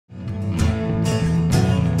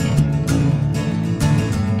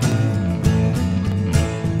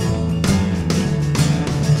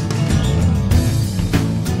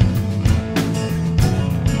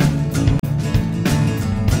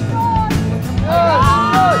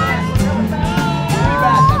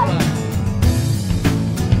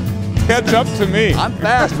catch up to me. I'm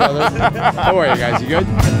fast, brother. How are you guys? You good?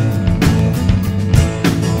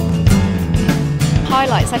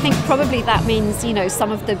 Highlights, I think probably that means, you know,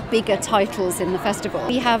 some of the bigger titles in the festival.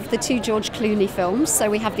 We have the 2 George Clooney films, so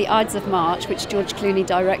we have The Ides of March, which George Clooney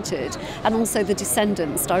directed, and also The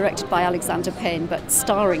Descendants, directed by Alexander Payne, but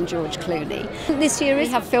starring George Clooney. This year we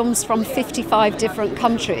have films from 55 different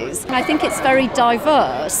countries, and I think it's very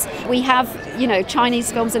diverse. We have, you know, Chinese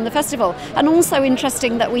films in the festival, and also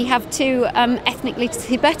interesting that we have 2 ethnically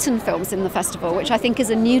Tibetan films in the festival, which I think is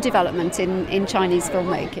a new development in Chinese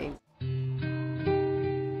filmmaking.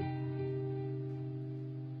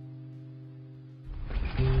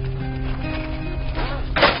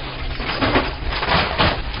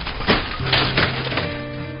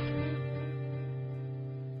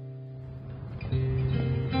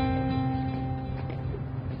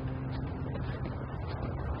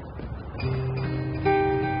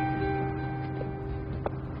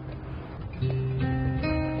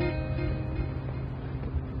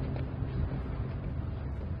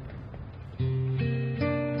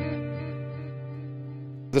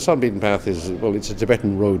 The Sunbeaten Path is, well, it's a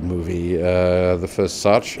Tibetan road movie, the first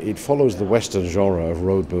such. It follows the Western genre of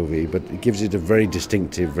road movie, but it gives it a very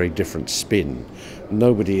distinctive, very different spin.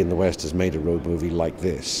 Nobody in the West has made a road movie like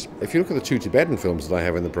this. If you look at the 2 Tibetan films that I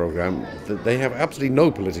have in the program, they have absolutely no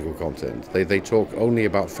political content. They talk only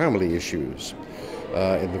about family issues.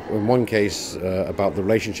 In one case, about the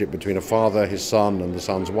relationship between a father, his son, and the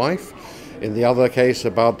son's wife. In the other case,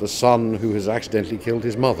 about the son who has accidentally killed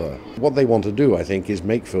his mother. What they want to do, I think, is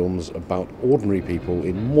make films about ordinary people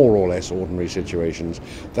in more or less ordinary situations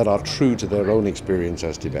that are true to their own experience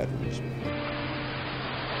as Tibetans.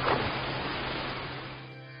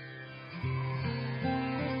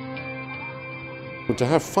 To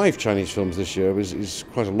have 5 Chinese films this year is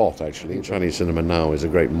quite a lot, actually. Chinese cinema now is a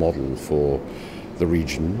great model for the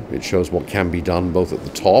region. It shows what can be done both at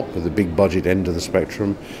the top, at the big budget end of the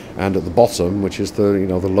spectrum, and at the bottom, which is the, you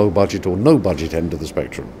know, the low budget or no budget end of the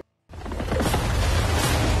spectrum.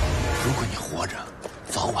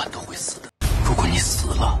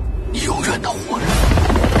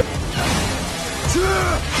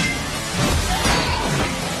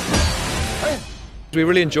 We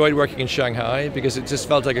really enjoyed working in Shanghai because it just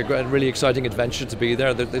felt like a really exciting adventure to be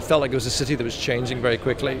there. It felt like it was a city that was changing very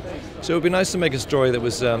quickly. So it would be nice to make a story that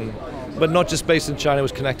was, but not just based in China,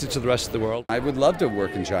 was connected to the rest of the world. I would love to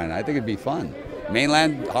work in China. I think it'd be fun.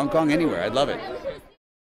 Mainland, Hong Kong, anywhere. I'd love it.